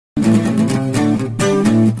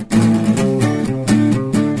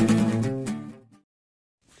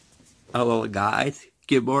Hello guys,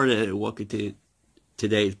 good morning and welcome to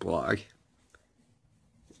today's blog.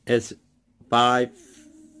 It's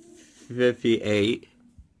 5:58.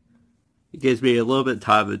 It gives me a little bit of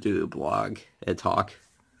time to do the blog and talk.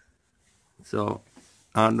 So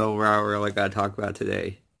I don't know what I really gotta talk about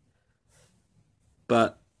today.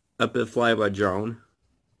 But I've been flying my drone.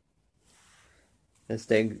 This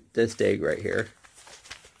thing right here.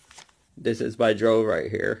 This is my drone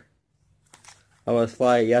right here. I was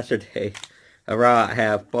flying yesterday around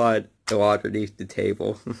have fun underneath the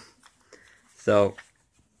table. So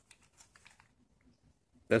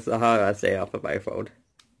that's how I stay off of my phone.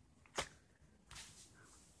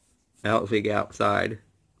 It helps me get outside.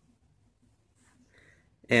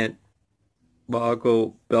 And my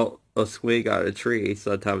uncle built a swing on a tree.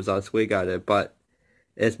 Sometimes I'll swing on it, but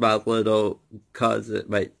it's my little cousin,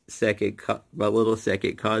 my little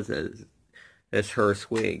second cousin. It's her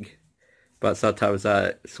swing, but sometimes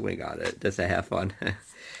I swing on it just to have fun.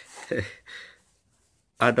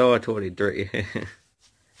 I know I'm 23,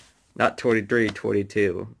 not 23,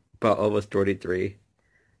 22, but almost 23.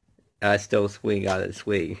 I still swing on a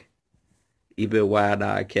swing, even when I'm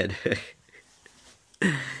not a kid.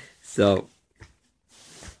 So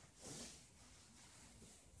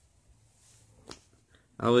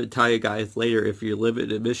I will tell you guys later if you live in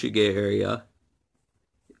the Michigan area.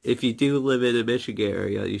 If you do live in the Michigan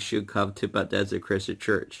area, you should come to Bethesda Christian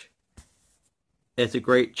Church. It's a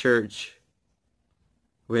great church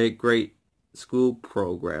with a great school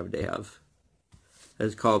program they have.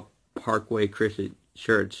 It's called Parkway Christian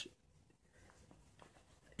Church.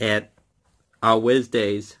 And on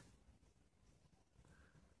Wednesdays,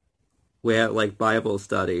 we have like Bible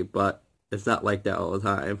study, but it's not like that all the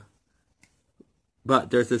time. But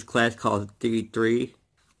there's this class called D3.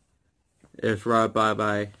 It's run by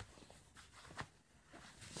my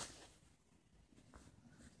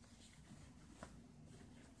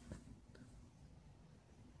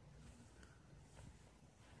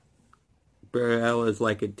Barry is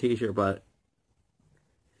like a teacher, but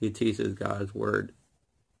he teaches God's word.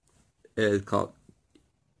 It's called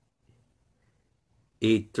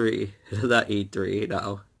E3. Not E3,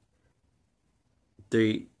 no.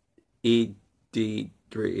 3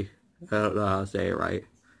 ED3. I don't know how to say it right.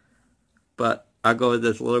 But I go to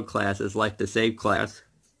this little class. It's like the same class,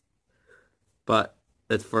 but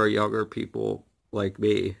it's for younger people like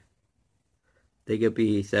me. They could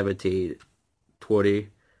be 17, 20,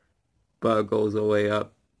 but it goes all the way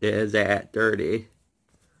up. It ends at 30.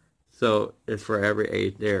 So it's for every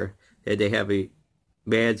age there. And they have a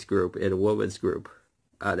man's group and a woman's group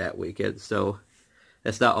on that weekend. So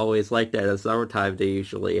it's not always like that. In summertime, they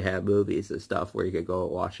usually have movies and stuff where you can go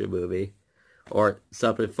and watch a movie. Or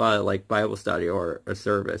something fun like Bible study or a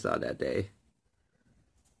service on that day.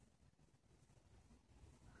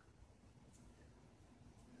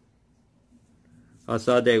 On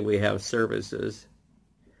Sunday, we have services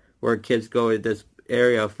where kids go in this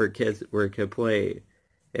area for kids where they can play.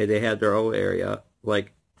 And they have their own area.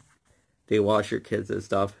 Like, they wash your kids and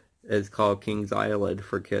stuff. It's called Kings Island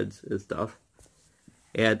for kids and stuff.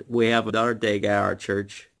 And we have another day at our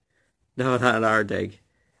church. No, not our day.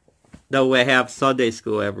 No, we have Sunday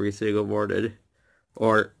school every single morning.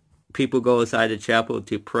 Or people go inside the chapel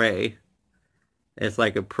to pray. It's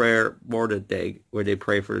like a prayer morning thing where they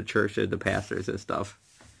pray for the church and the pastors and stuff.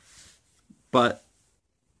 But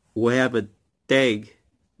we have a thing.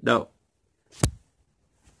 No,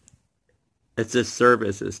 it's just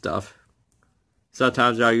service and stuff.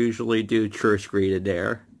 Sometimes I usually do church greeting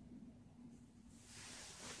there.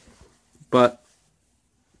 But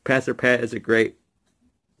Pastor Pat is a great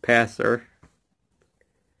pastor.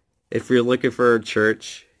 If you're looking for a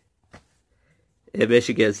church in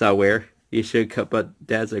Michigan somewhere, you should come up.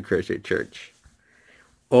 That's a Christian church.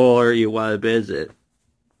 Or you want to visit.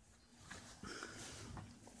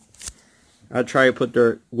 I'll try to put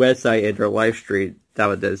their website in their live stream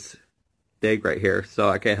down this thing right here so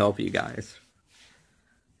I can help you guys.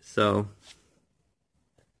 So,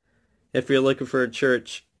 if you're looking for a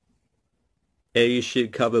church, you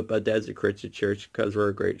should come up Bethesda Christian Church because we're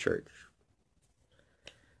a great church.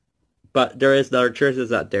 But there is other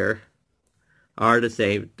churches out there are the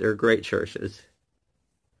same. They're great churches.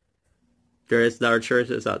 There is other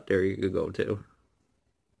churches out there you can go to.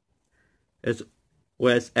 It's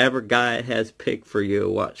whatever God has picked for you,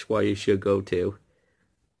 watch what you should go to.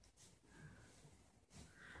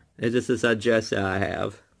 It's just a suggestion I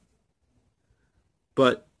have.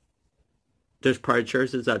 But there's probably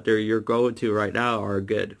churches out there you're going to right now are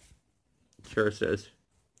good churches.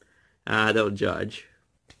 I don't judge.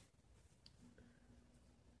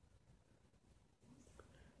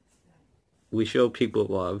 We show people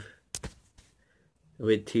love. and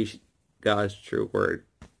we teach God's true word.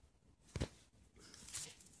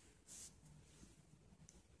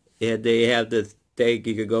 And they have this thing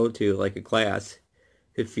you can go to, like a class.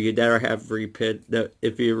 If you never have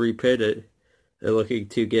if you repented and looking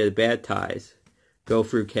to get baptized, go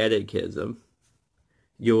through catechism.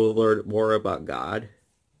 You will learn more about God.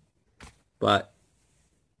 But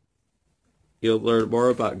you'll learn more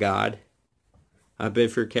about God. I've been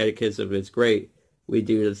through catechism. It's great. We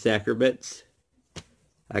do the sacraments.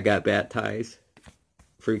 I got baptized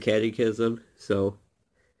through catechism. So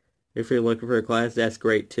if you're looking for a class, that's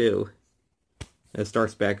great too. It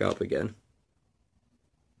starts back up again.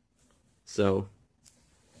 So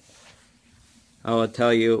I will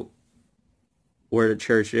tell you where the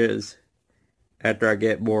church is after I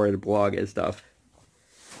get more in the blog and stuff.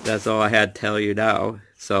 That's all I had to tell you now.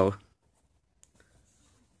 So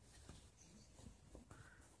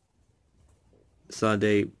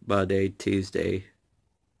Sunday, Monday, Tuesday.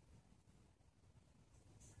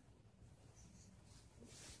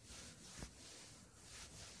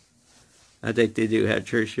 I think they do have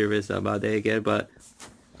church service on Monday again, but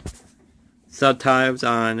sometimes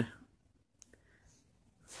on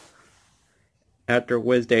after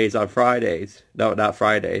Wednesdays on Fridays. No, not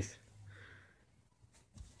Fridays.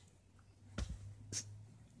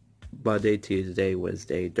 Monday, Tuesday,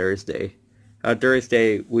 Wednesday, Thursday. On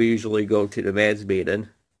Thursday, we usually go to the men's meeting.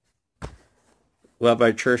 One of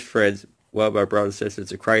my church friends, one of my brothers and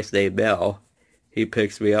sisters in Christ named Mel, he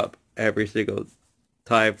picks me up every single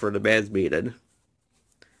time for the men's meeting.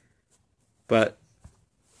 But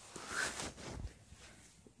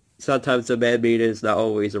sometimes the men's meeting is not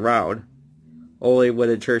always around. Only when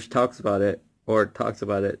the church talks about it,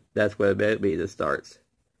 that's when the men's meeting starts.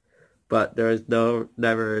 But there's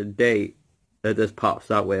never a date that this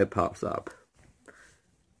pops up when it pops up.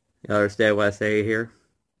 You understand what I say here?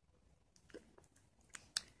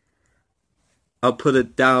 I'll put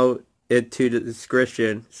it down into the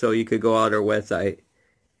description so you could go on our website,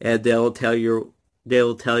 and they'll tell you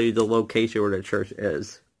the location where the church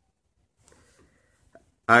is.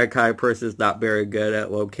 I'm the kind of person that's not very good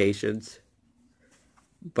at locations,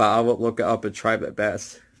 but I will look it up and try my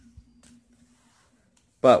best.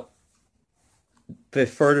 But bit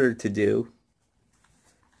further to do,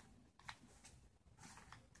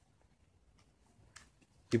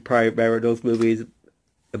 you probably remember those movies,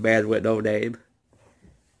 A Man with No Name,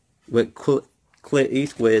 with Clint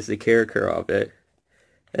Eastwood is the character of it.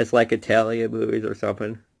 It's like Italian movies or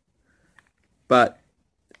something. But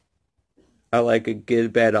I like A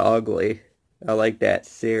Good, Bad, Ugly. I like that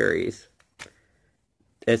series.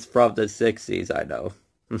 It's from the 60s, I know.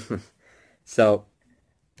 So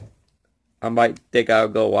I might think I'll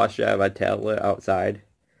go watch that on my tablet outside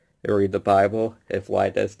and read the Bible and fly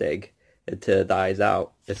this thing until it dies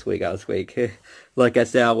out this week. Like I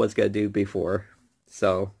said I was going to do before.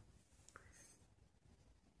 So,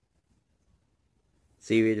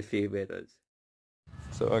 see you in a few minutes.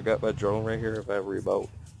 So I got my drone right here, my remote.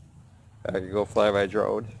 I can go fly my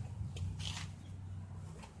drone.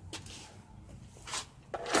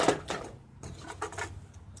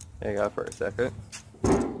 Hang on for a second.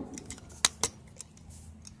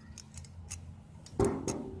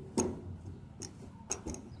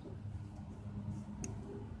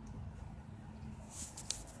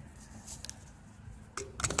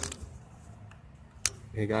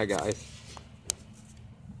 Hey guys.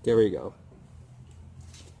 There we go.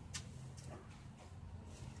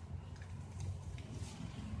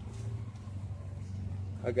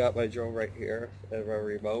 I got my drone right here and my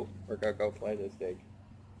remote. We're gonna go fly this thing.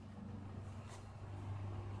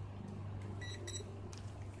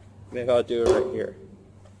 Maybe I'll do it right here.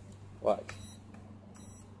 Watch.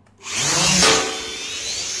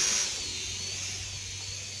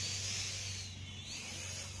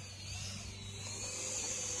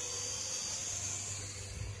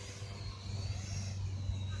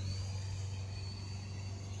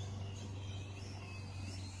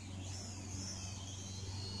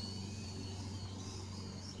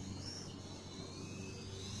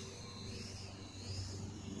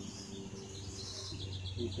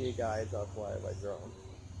 You see guys, I'll fly my drone.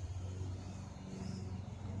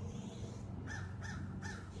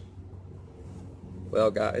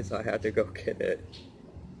 Well guys, I had to go get it.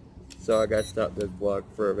 So I gotta stop this vlog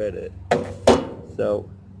for a minute. So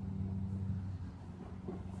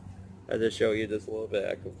I just show you this a little bit.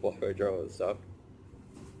 I can fly my drone and stuff.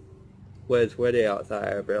 When it's windy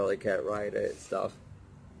outside, I barely can't ride it and stuff.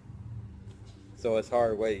 So it's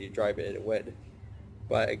hard when you drive it in the wind.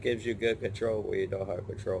 But it gives you good control when you know how to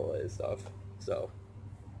control it and stuff. So,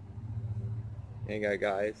 hang on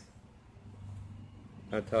guys.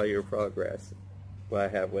 I'll tell you your progress. what I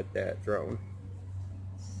have with that drone.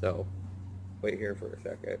 So, wait here for a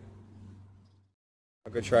second.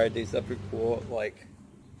 I'm gonna try to do something cool, like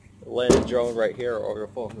land a drone right here, or your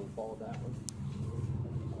phone will fall that one.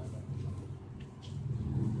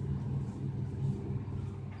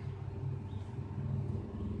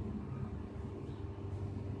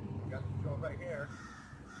 Got the drone right here.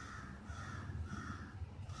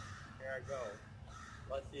 Here I go.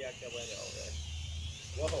 Let's see if I can land it over there.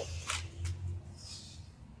 Whoa!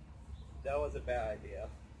 That was a bad idea.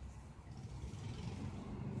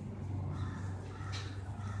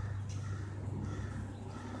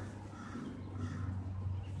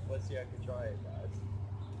 Let's see if I can try it, guys.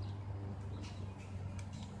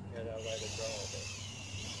 And I'll let it go over.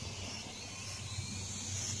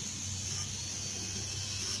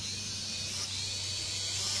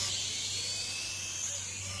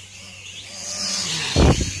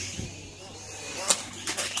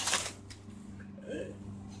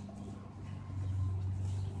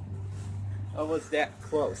 Almost that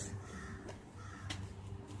close.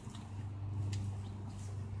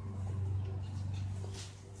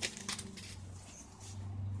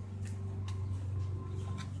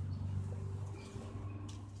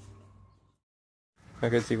 I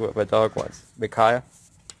can see what my dog wants. Micaiah?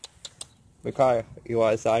 Micaiah, you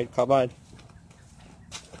want inside? Come on.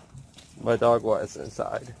 My dog wants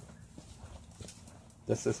inside.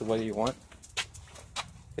 This is what you want?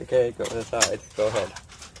 Okay, go inside. Go ahead.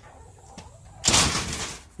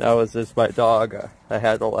 That was just my dog. I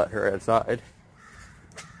had to let her inside.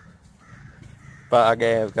 But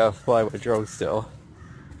again, I've got to fly my drone still.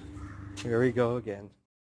 Here we go again.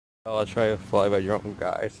 I'll try to fly my drone,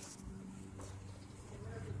 guys.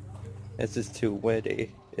 It's just too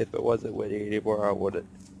windy. If it wasn't windy anymore, I wouldn't.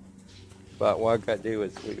 But what I gotta do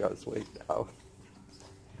is we gotta swing now.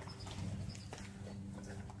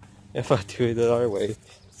 If I do it the other way,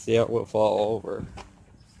 see how it will fall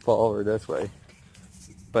over this way.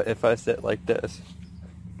 But if I sit like this,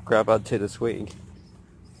 grab onto the swing,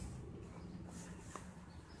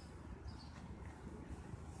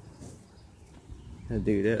 and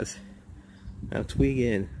do this, now twig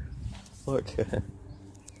in. Look.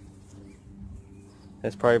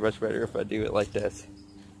 It's probably much better if I do it like this.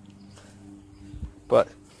 But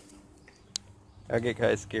I get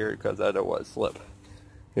kind of scared because I don't want to slip.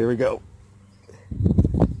 Here we go.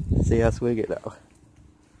 See how swing it now.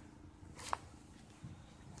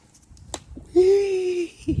 Whee!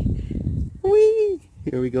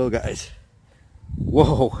 Here we go, guys.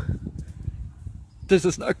 Whoa. This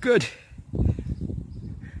is not good.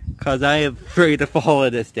 Because I am afraid to fall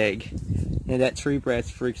in this thing. And that tree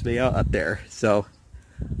branch freaks me out up there. So,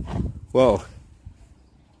 whoa.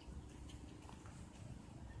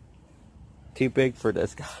 Too big for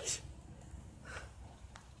this, guys.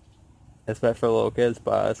 It's meant for little kids,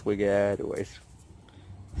 but us, we get anyways.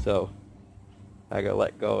 So, I gotta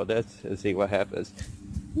let go of this and see what happens.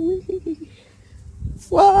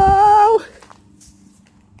 Whoa!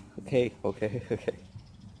 Okay.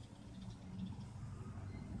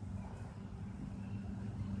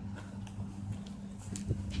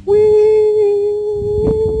 Whee!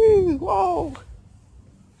 Whoa!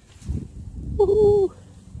 Woo!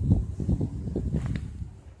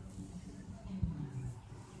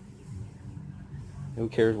 Who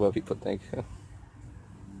cares what people think?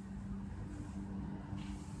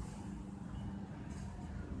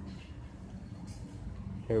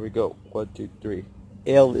 Here we go. 1, 2, 3.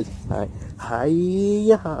 L is high.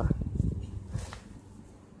 Hi-ya!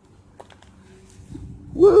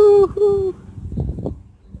 Woohoo!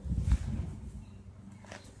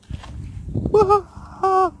 Whoa!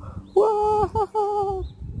 Whoa!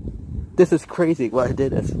 This is crazy what I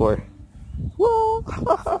did this for. Whoa!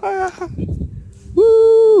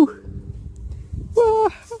 Woo! Whoa!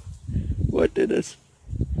 What did this?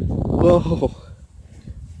 Whoa!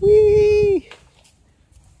 Whee!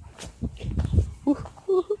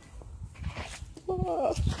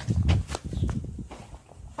 Whoa!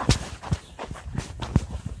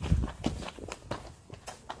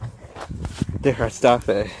 There, stop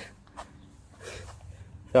it.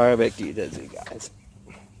 Sorry I make you dizzy, guys.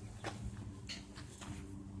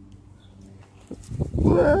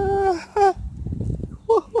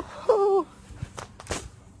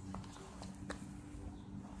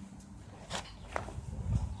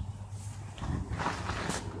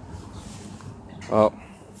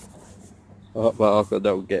 Oh, my uncle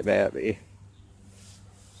don't get mad at me.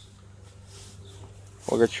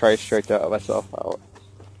 We're gonna try to straighten myself out.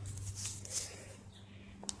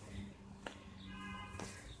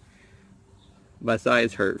 My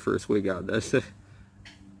sides hurt first week on this.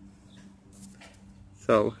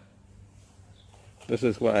 So, This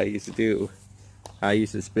is what I used to do. I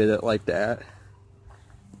used to spin it like that.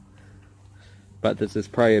 But this is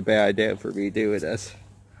probably a bad idea for me doing this.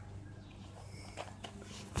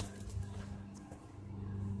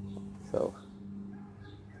 So,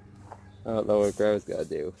 I don't know what Grandma's gonna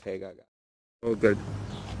do. Hang on. Oh, good.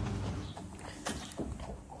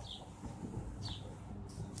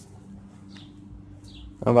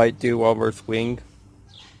 I might do one more swing.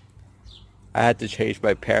 I had to change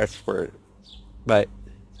my password, but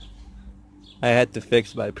I had to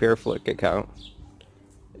fix my PureFlix account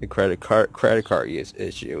and credit card use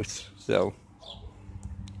issues. So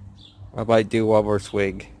I might do one more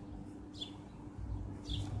swing.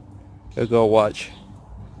 I'll go watch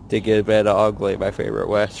To Get Better Ugly, my favorite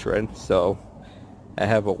Western. So I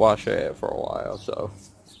haven't watched it for a while. So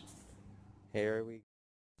here we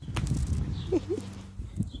go.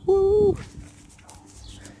 Woo!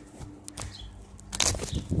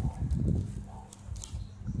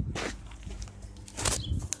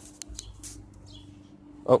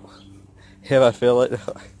 Oh, if I feel it.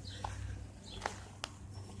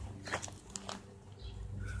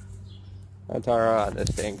 I'm tired on this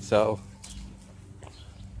thing, so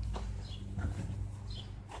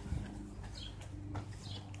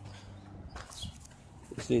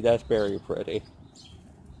see, that's very pretty.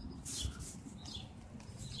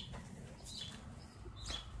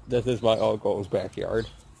 This is my uncle's backyard.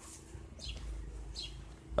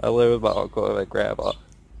 I live with my uncle and my grandma.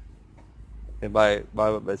 And my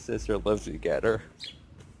mom and my sister live together.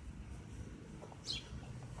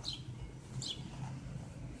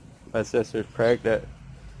 My sister's pregnant.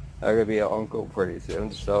 I'm gonna be an uncle pretty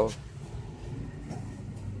soon, so.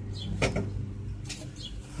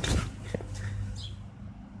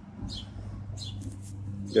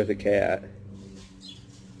 There's a cat.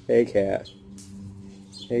 Hey cat.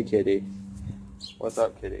 Hey kitty. What's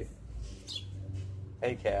up, kitty?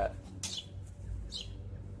 Hey cat.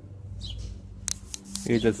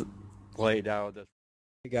 You just lay down this.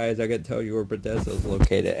 Hey guys, I can tell you where Bethesda is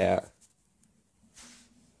located at.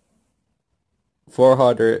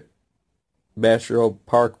 400 Metro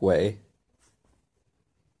Parkway,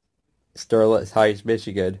 Sterling Heights,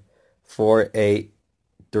 Michigan,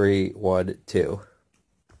 48312.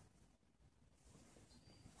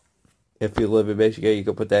 If you live in Michigan, you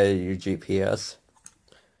can put that in your GPS.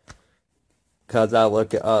 Because I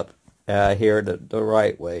look it up and I hear it the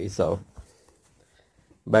right way, so.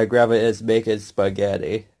 My grandma is making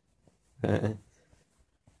spaghetti.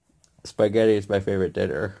 Spaghetti is my favorite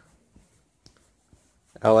dinner.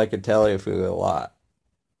 I like Italian food a lot.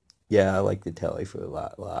 Yeah, I like the Italian food a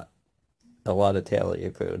lot. A lot of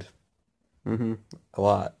Italian food. A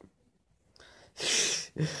lot.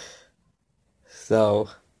 So,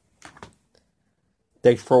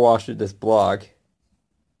 thanks for watching this blog.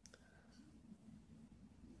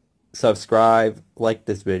 Subscribe, like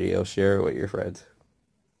this video, share it with your friends.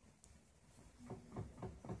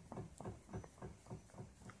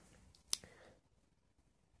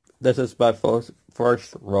 This is my first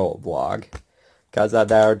real vlog, because I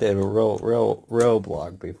never did a real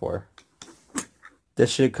vlog before.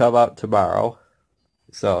 This should come out tomorrow,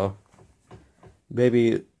 so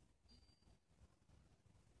maybe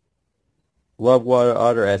love one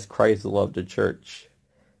another as Christ loved the church.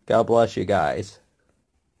 God bless you guys.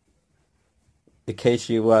 In case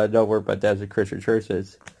you want to know where Bethesda Christian Church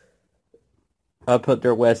is, I'll put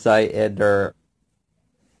their website and their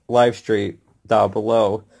live stream down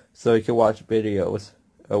below, so you can watch videos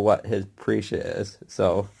of what his preaching is.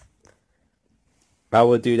 So I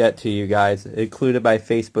will do that to you guys, including my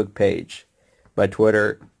Facebook page, my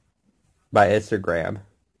Twitter, my Instagram,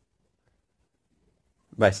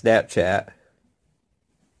 my Snapchat,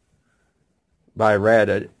 my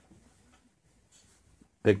Reddit,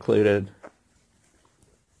 included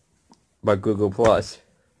my Google Plus.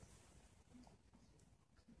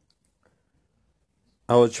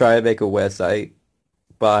 I will try to make a website,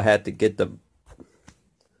 but I had to get them.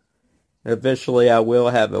 Eventually, I will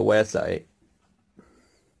have a website.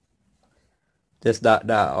 Just not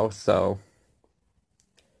now, so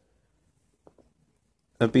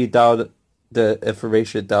I'll be down the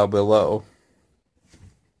information down below.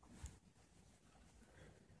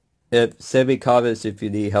 Send me comments if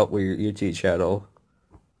you need help with your YouTube channel,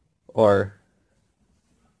 or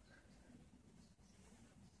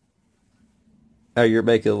you're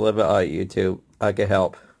making a living on YouTube. I can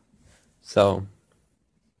help. So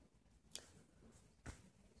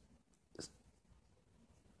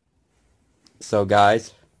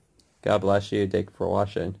guys, God bless you. Thank you for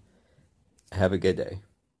watching. Have a good day.